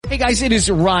Hey guys, it is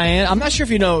Ryan. I'm not sure if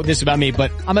you know this about me, but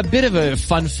I'm a bit of a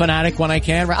fun fanatic when I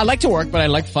can. I like to work, but I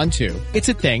like fun too. It's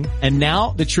a thing. And now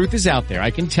the truth is out there.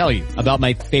 I can tell you about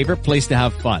my favorite place to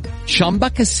have fun. Chumba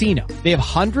Casino. They have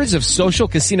hundreds of social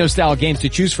casino style games to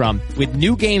choose from with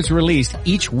new games released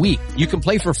each week. You can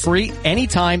play for free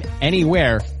anytime,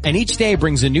 anywhere. And each day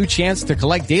brings a new chance to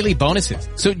collect daily bonuses.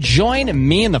 So join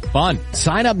me in the fun.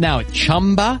 Sign up now at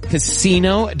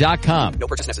ChumbaCasino.com. No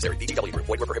purchase necessary. VGW Group.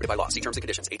 Void where prohibited by law. See terms and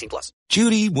conditions. 18+.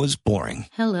 Judy was boring.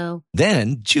 Hello.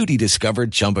 Then Judy discovered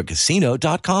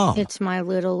ChumbaCasino.com. It's my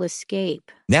little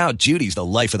escape. Now Judy's the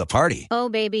life of the party. Oh,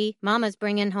 baby, mama's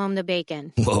bringing home the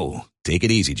bacon. Whoa, take it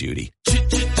easy, Judy.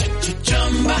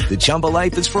 The Chumba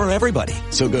life is for everybody.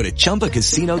 So go to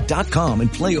ChumbaCasino.com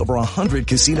and play over 100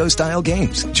 casino-style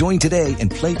games. Join today and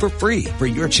play for free for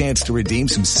your chance to redeem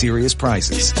some serious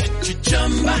prizes.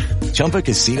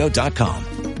 ChumbaCasino.com.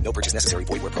 No purchase necessary.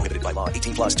 Void where prohibited by law.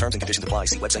 18+. Terms and conditions apply.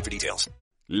 See website for details.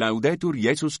 Laudetur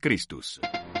Jesus Christus.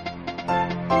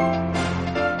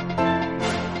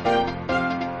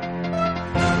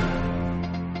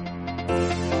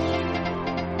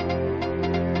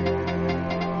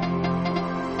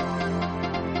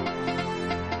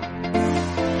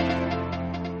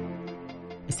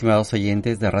 Estimados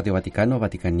oyentes de Radio Vaticano,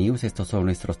 Vatican News, estos son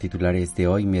nuestros titulares de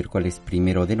hoy, miércoles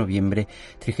 1 de noviembre,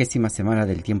 30ª semana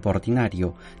del tiempo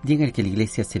ordinario, día en el que la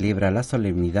Iglesia celebra la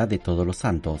solemnidad de todos los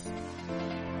santos.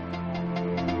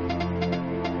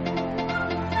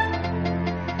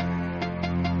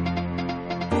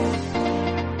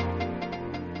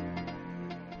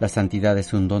 La santidad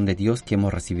es un don de Dios que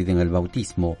hemos recibido en el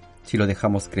bautismo. Si lo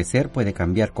dejamos crecer, puede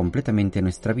cambiar completamente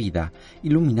nuestra vida,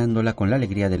 iluminándola con la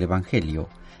alegría del Evangelio.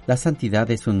 La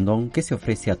santidad es un don que se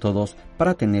ofrece a todos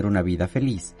para tener una vida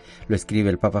feliz. Lo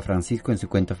escribe el Papa Francisco en su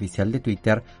cuenta oficial de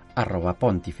Twitter,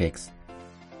 @Pontifex.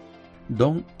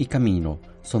 Don y camino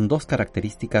son dos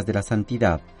características de la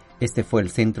santidad. Este fue el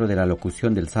centro de la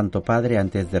locución del Santo Padre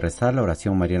antes de rezar la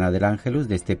oración mariana del Ángelus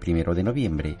de este 1 de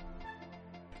noviembre.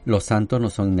 Los santos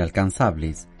no son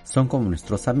inalcanzables, son como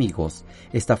nuestros amigos.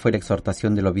 Esta fue la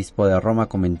exhortación del obispo de Roma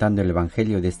comentando el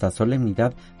Evangelio de esta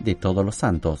solemnidad de todos los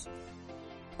santos.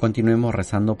 Continuemos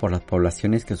rezando por las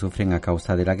poblaciones que sufren a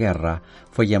causa de la guerra.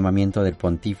 Fue llamamiento del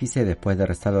pontífice después de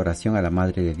rezar la oración a la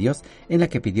Madre de Dios en la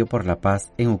que pidió por la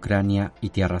paz en Ucrania y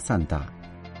Tierra Santa.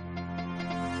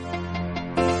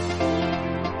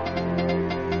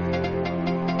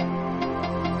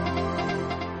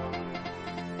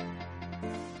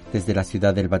 Desde la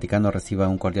Ciudad del Vaticano reciba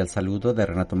un cordial saludo de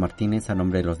Renato Martínez a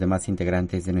nombre de los demás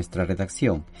integrantes de nuestra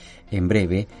redacción. En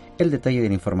breve, el detalle de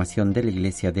la información de la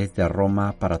Iglesia desde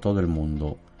Roma para todo el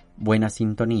mundo. Buena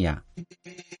sintonía.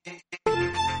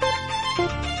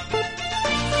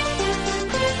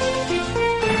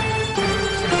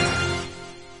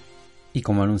 Y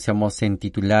como anunciamos en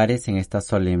titulares, en esta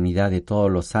solemnidad de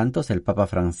todos los santos, el Papa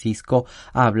Francisco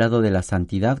ha hablado de la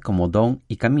santidad como don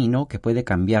y camino que puede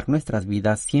cambiar nuestras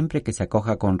vidas siempre que se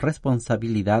acoja con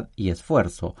responsabilidad y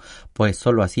esfuerzo, pues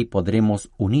sólo así podremos,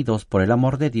 unidos por el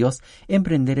amor de Dios,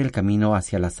 emprender el camino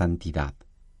hacia la santidad.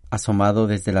 Asomado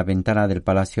desde la ventana del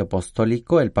Palacio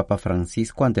Apostólico, el Papa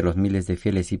Francisco, ante los miles de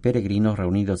fieles y peregrinos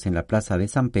reunidos en la Plaza de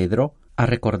San Pedro, ha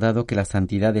recordado que la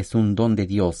santidad es un don de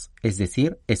Dios, es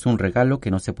decir, es un regalo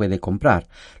que no se puede comprar.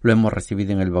 Lo hemos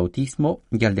recibido en el bautismo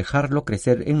y al dejarlo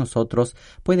crecer en nosotros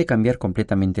puede cambiar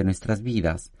completamente nuestras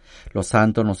vidas. Los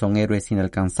santos no son héroes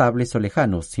inalcanzables o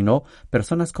lejanos, sino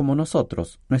personas como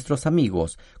nosotros, nuestros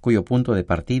amigos, cuyo punto de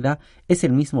partida es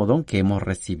el mismo don que hemos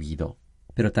recibido.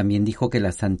 Pero también dijo que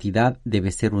la santidad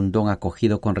debe ser un don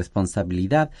acogido con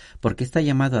responsabilidad porque está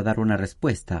llamado a dar una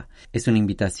respuesta. Es una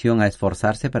invitación a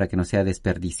esforzarse para que no sea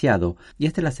desperdiciado, y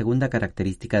esta es la segunda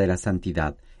característica de la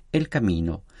santidad, el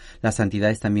camino. La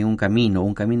santidad es también un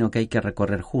camino que hay que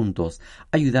recorrer juntos,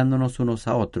 ayudándonos unos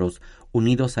a otros,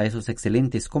 unidos a esos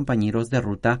excelentes compañeros de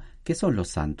ruta que son los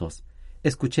santos.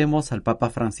 Escuchemos al Papa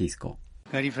Francisco.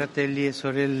 Cari fratelli e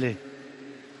sorelle,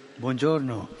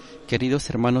 buongiorno. Queridos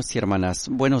hermanos y hermanas,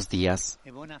 buenos días y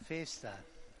buena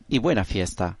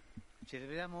fiesta.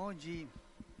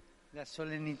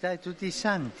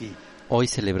 Hoy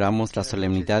celebramos la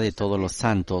solemnidad de todos los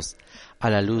santos. A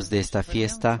la luz de esta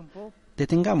fiesta,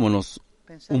 detengámonos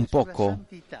un poco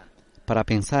para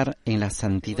pensar en la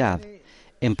santidad,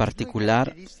 en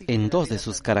particular en dos de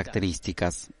sus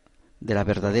características de la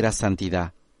verdadera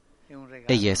santidad.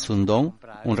 Ella es un don,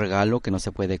 un regalo que no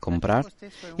se puede comprar,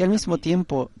 y al mismo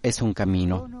tiempo es un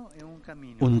camino.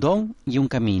 Un don y un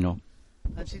camino.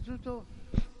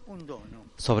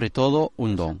 Sobre todo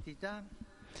un don.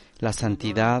 La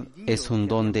santidad es un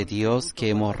don de Dios que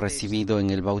hemos recibido en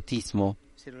el bautismo.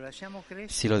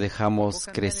 Si lo dejamos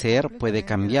crecer, puede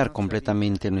cambiar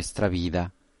completamente nuestra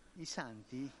vida.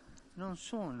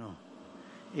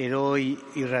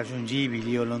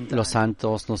 Los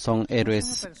santos no son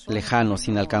héroes lejanos,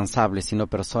 inalcanzables, sino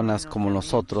personas como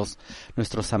nosotros,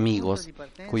 nuestros amigos,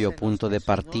 cuyo punto de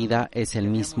partida es el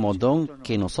mismo don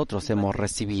que nosotros hemos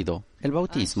recibido, el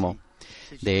bautismo.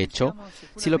 De hecho,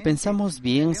 si lo pensamos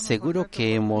bien, seguro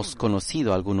que hemos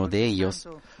conocido a alguno de ellos,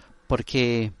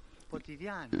 porque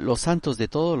los santos de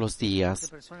todos los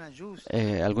días,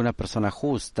 alguna persona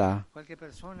justa,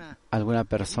 alguna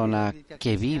persona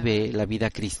que vive la vida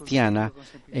cristiana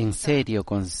en serio,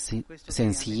 con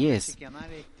sencillez.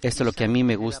 Esto es lo que a mí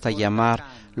me gusta llamar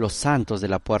los santos de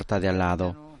la puerta de al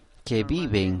lado, que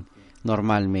viven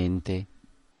normalmente.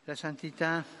 La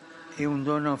santità è un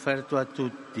dono offerto a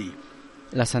tutti.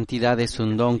 La santidad es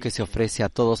un don que se ofrece a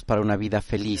todos para una vida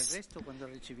feliz.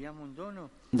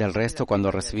 Del resto,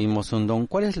 cuando recibimos un don,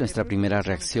 ¿cuál es nuestra primera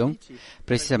reacción?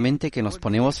 Precisamente que nos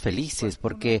ponemos felices,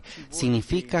 porque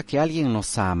significa que alguien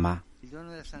nos ama.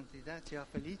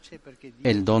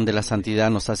 El don de la santidad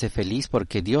nos hace feliz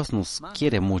porque Dios nos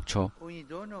quiere mucho.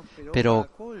 Pero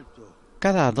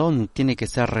cada don tiene que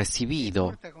ser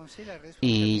recibido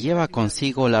y lleva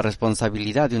consigo la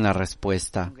responsabilidad de una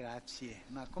respuesta.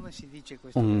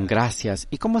 Un gracias.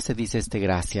 ¿Y cómo se dice este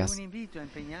gracias?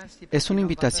 Es una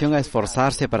invitación a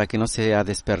esforzarse para que no sea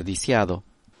desperdiciado.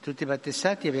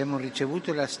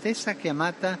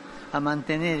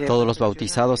 Todos los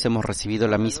bautizados hemos recibido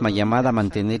la misma llamada a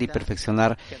mantener y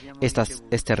perfeccionar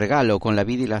este regalo con la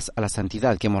vida y a la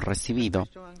santidad que hemos recibido.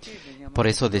 Por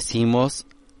eso decimos,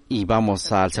 y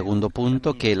vamos al segundo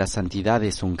punto, que la santidad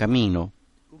es un camino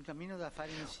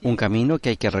que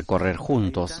hay que recorrer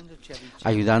juntos,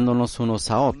 ayudándonos unos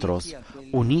a otros,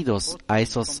 unidos a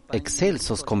esos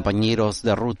excelsos compañeros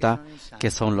de ruta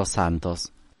que son los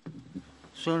santos.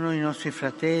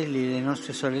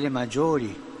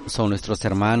 Son nuestros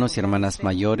hermanos y hermanas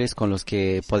mayores con los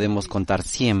que podemos contar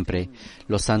siempre.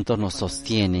 Los santos nos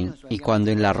sostienen y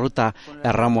cuando en la ruta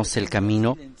erramos el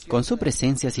camino, con su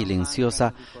presencia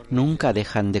silenciosa nunca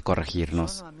dejan de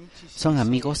corregirnos. Son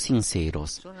amigos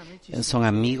sinceros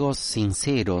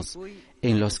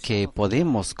en los que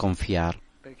podemos confiar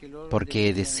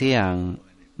porque desean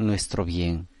nuestro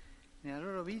bien.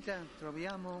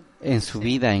 En su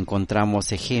vida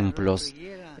encontramos ejemplos,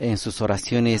 en sus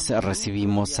oraciones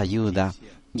recibimos ayuda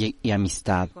y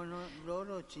amistad,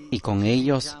 y con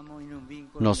ellos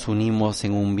nos unimos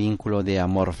en un vínculo de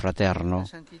amor fraterno.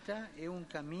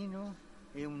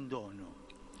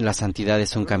 La santidad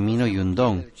es un camino y un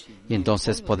don, y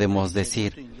entonces podemos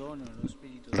decir,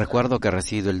 recuerdo que he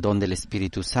recibido el don del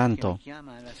Espíritu Santo,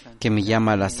 que me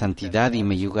llama a la santidad y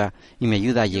me ayuda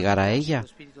a llegar a ella.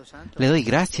 Le doy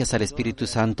gracias al Espíritu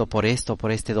Santo por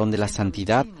este don de la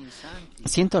santidad.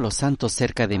 Siento a los santos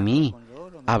cerca de mí,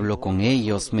 hablo con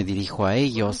ellos, me dirijo a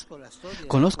ellos,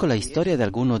 conozco la historia de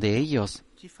alguno de ellos.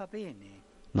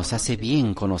 Nos hace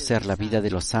bien conocer la vida de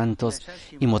los santos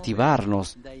y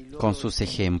motivarnos con sus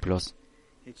ejemplos.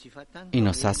 Y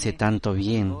nos hace tanto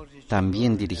bien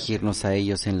también dirigirnos a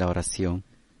ellos en la oración.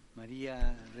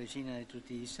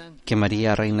 Que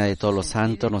María, Reina de todos los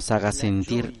santos, nos haga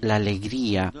sentir la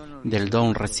alegría del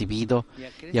don recibido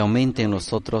y aumente en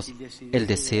nosotros el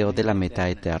deseo de la meta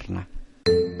eterna.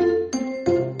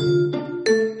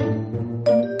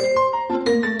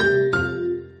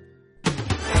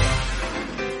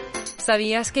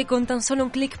 ¿Sabías que con tan solo un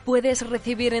clic puedes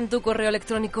recibir en tu correo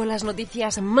electrónico las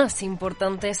noticias más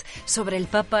importantes sobre el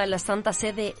Papa, la Santa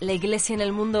Sede, la Iglesia en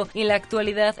el mundo y la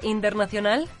actualidad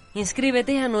internacional?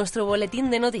 Inscríbete a nuestro boletín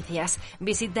de noticias.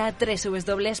 Visita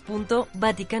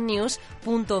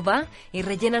www.vaticannews.va y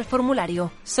rellena el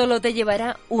formulario. Solo te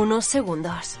llevará unos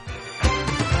segundos.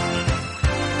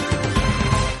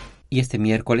 Y este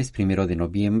miércoles 1 de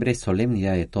noviembre,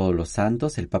 solemnidad de todos los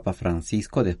santos, el Papa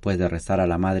Francisco, después de rezar a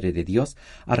la Madre de Dios,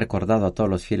 ha recordado a todos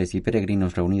los fieles y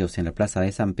peregrinos reunidos en la Plaza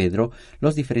de San Pedro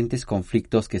los diferentes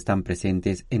conflictos que están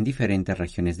presentes en diferentes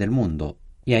regiones del mundo,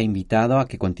 y ha invitado a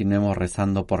que continuemos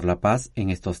rezando por la paz en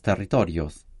estos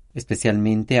territorios.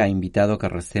 Especialmente ha invitado que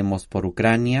recemos por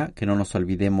Ucrania, que no nos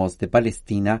olvidemos de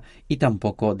Palestina y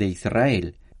tampoco de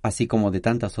Israel, así como de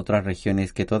tantas otras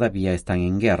regiones que todavía están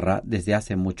en guerra desde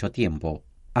hace mucho tiempo.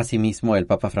 Asimismo, el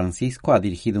Papa Francisco ha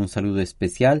dirigido un saludo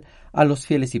especial a los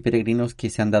fieles y peregrinos que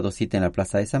se han dado cita en la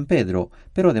Plaza de San Pedro,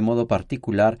 pero de modo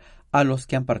particular a los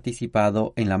que han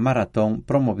participado en la maratón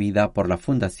promovida por la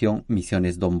Fundación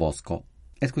Misiones Don Bosco.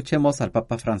 Escuchemos al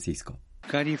Papa Francisco.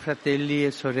 Cari fratelli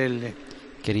e sorelle,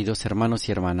 queridos hermanos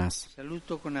y hermanas,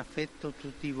 saluto con affetto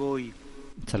tutti voi.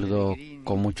 Saludo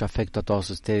con mucho afecto a todos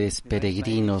ustedes,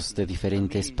 peregrinos de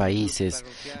diferentes países,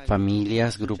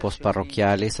 familias, grupos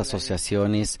parroquiales,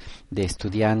 asociaciones de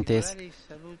estudiantes.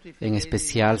 En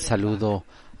especial saludo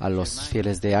a los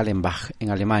fieles de Allenbach en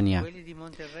Alemania,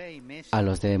 a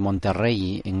los de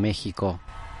Monterrey en México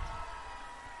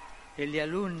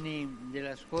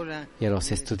y a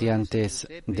los estudiantes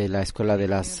de la Escuela de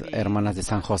las Hermanas de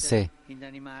San José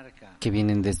que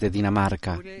vienen desde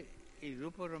Dinamarca.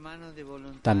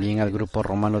 También al Grupo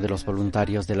Romano de los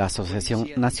Voluntarios de la Asociación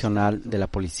Nacional de la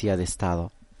Policía de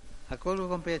Estado.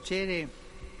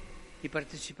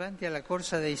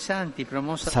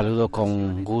 Saludo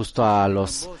con gusto a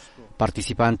los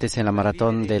participantes en la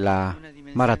Maratón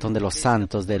de los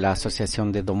Santos de la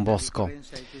Asociación de Don Bosco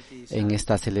en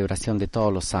esta celebración de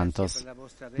todos los santos.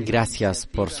 Gracias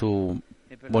por su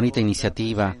bonita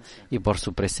iniciativa y por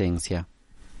su presencia.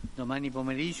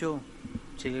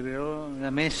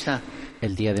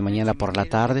 El día de mañana por la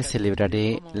tarde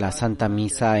celebraré la Santa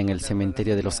Misa en el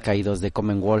Cementerio de los Caídos de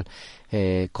Commonwealth,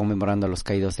 conmemorando a los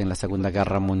caídos en la Segunda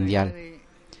Guerra Mundial.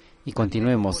 Y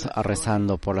continuemos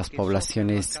rezando por las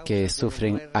poblaciones que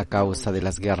sufren a causa de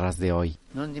las guerras de hoy.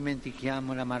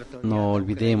 No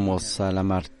olvidemos a la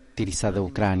martirizada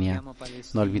Ucrania,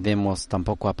 no olvidemos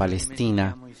tampoco a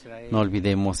Palestina, no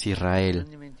olvidemos Israel,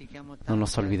 no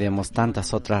nos olvidemos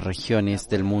tantas otras regiones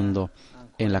del mundo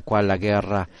en la cual la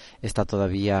guerra está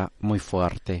todavía muy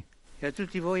fuerte.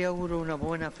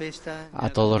 A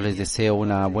todos les deseo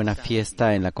una buena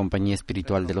fiesta en la compañía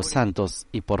espiritual de los santos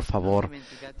y por favor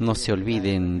no se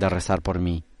olviden de rezar por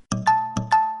mí.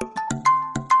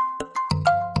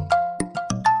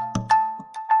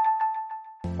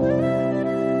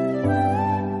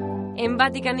 En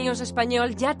Vatican News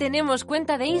Español ya tenemos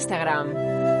cuenta de Instagram.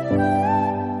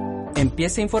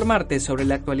 Empieza a informarte sobre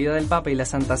la actualidad del Papa y la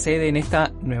Santa Sede en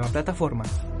esta nueva plataforma.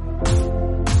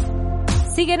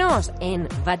 Síguenos en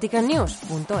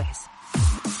vaticannews.es.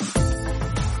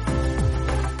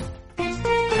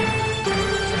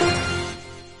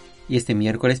 Y este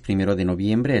miércoles 1 de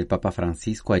noviembre el Papa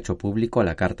Francisco ha hecho público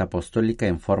la carta apostólica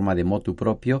en forma de motu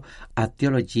propio Ad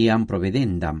Theologiam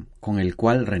Providendam, con el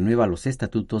cual renueva los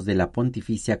estatutos de la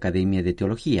Pontificia Academia de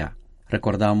Teología.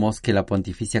 Recordamos que la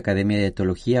Pontificia Academia de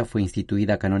Teología fue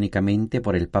instituida canónicamente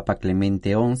por el Papa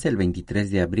Clemente XI el 23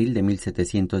 de abril de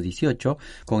 1718,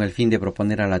 con el fin de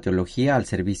proponer a la teología al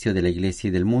servicio de la Iglesia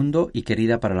y del mundo y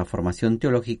querida para la formación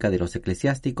teológica de los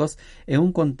eclesiásticos en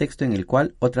un contexto en el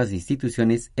cual otras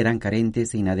instituciones eran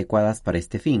carentes e inadecuadas para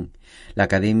este fin. La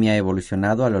Academia ha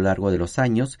evolucionado a lo largo de los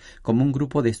años como un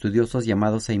grupo de estudiosos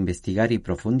llamados a investigar y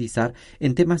profundizar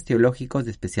en temas teológicos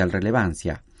de especial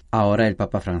relevancia. Ahora el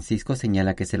Papa Francisco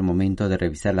señala que es el momento de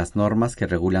revisar las normas que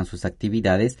regulan sus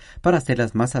actividades para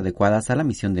hacerlas más adecuadas a la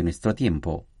misión de nuestro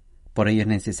tiempo. Por ello es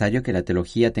necesario que la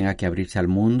teología tenga que abrirse al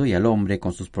mundo y al hombre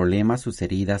con sus problemas, sus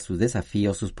heridas, sus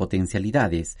desafíos, sus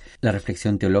potencialidades. La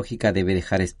reflexión teológica debe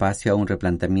dejar espacio a un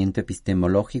replanteamiento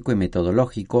epistemológico y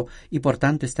metodológico y por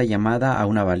tanto está llamada a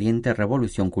una valiente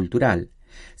revolución cultural.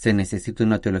 Se necesita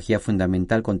una teología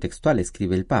fundamental contextual,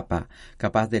 escribe el Papa,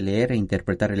 capaz de leer e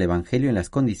interpretar el Evangelio en las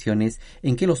condiciones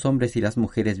en que los hombres y las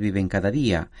mujeres viven cada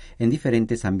día, en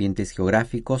diferentes ambientes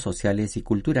geográficos, sociales y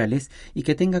culturales, y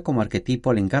que tenga como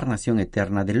arquetipo la encarnación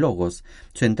eterna del Logos,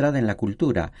 su entrada en la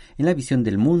cultura, en la visión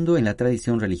del mundo, en la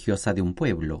tradición religiosa de un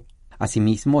pueblo.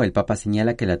 Asimismo, el Papa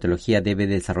señala que la teología debe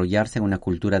desarrollarse en una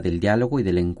cultura del diálogo y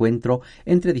del encuentro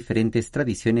entre diferentes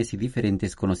tradiciones y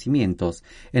diferentes conocimientos,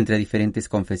 entre diferentes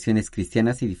confesiones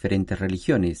cristianas y diferentes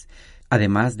religiones.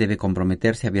 Además, debe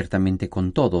comprometerse abiertamente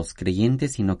con todos,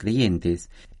 creyentes y no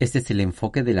creyentes. Este es el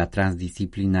enfoque de la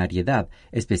transdisciplinariedad,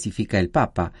 especifica el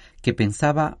Papa, que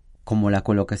pensaba como la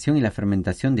colocación y la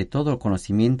fermentación de todo el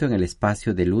conocimiento en el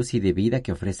espacio de luz y de vida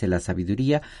que ofrece la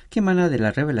sabiduría que emana de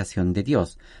la revelación de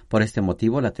Dios. Por este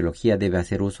motivo, la teología debe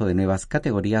hacer uso de nuevas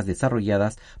categorías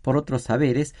desarrolladas por otros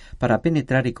saberes para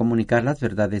penetrar y comunicar las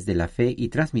verdades de la fe y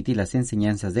transmitir las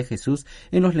enseñanzas de Jesús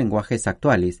en los lenguajes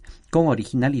actuales, con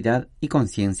originalidad y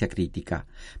conciencia crítica.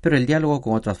 Pero el diálogo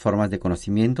con otras formas de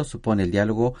conocimiento supone el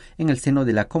diálogo en el seno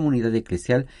de la comunidad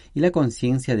eclesial y la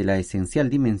conciencia de la esencial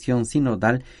dimensión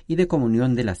sinodal y de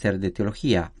comunión del hacer de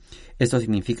teología. Esto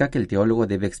significa que el teólogo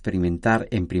debe experimentar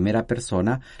en primera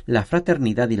persona la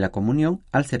fraternidad y la comunión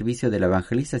al servicio de la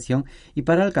evangelización y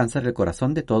para alcanzar el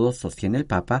corazón de todos, sostiene el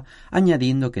Papa,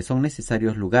 añadiendo que son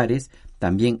necesarios lugares,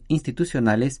 también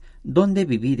institucionales, donde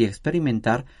vivir y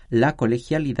experimentar la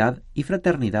colegialidad y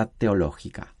fraternidad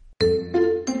teológica.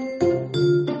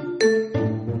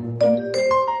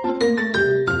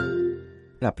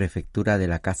 La la prefectura de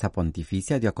la Casa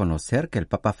Pontificia dio a conocer que el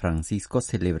Papa Francisco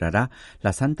celebrará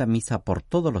la Santa Misa por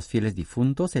todos los fieles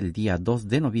difuntos el día 2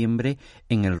 de noviembre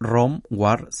en el Rome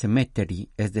War Cemetery,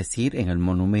 es decir, en el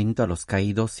monumento a los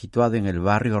caídos situado en el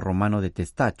barrio romano de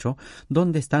Testacho,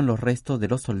 donde están los restos de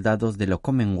los soldados de la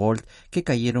Commonwealth que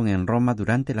cayeron en Roma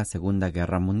durante la Segunda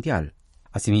Guerra Mundial.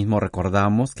 Asimismo,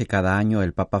 recordamos que cada año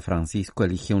el Papa Francisco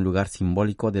elige un lugar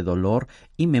simbólico de dolor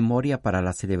y memoria para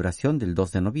la celebración del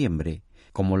 2 de noviembre,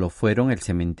 como lo fueron el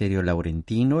Cementerio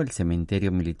Laurentino, el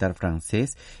Cementerio Militar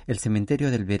Francés, el Cementerio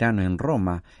del Verano en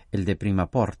Roma, el de Prima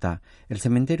Porta, el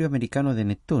Cementerio Americano de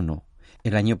Nettuno.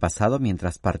 El año pasado,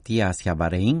 mientras partía hacia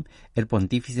Bahrein, el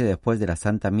pontífice, después de la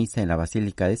Santa Misa en la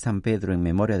Basílica de San Pedro en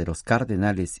memoria de los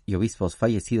cardenales y obispos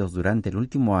fallecidos durante el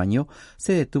último año,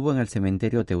 se detuvo en el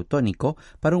cementerio teutónico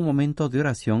para un momento de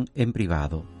oración en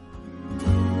privado.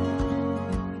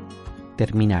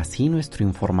 Termina así nuestro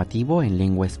informativo en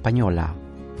lengua española.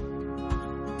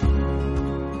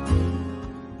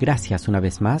 Gracias una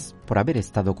vez más por haber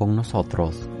estado con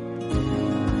nosotros.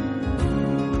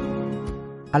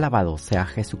 Alabado sea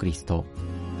Jesucristo.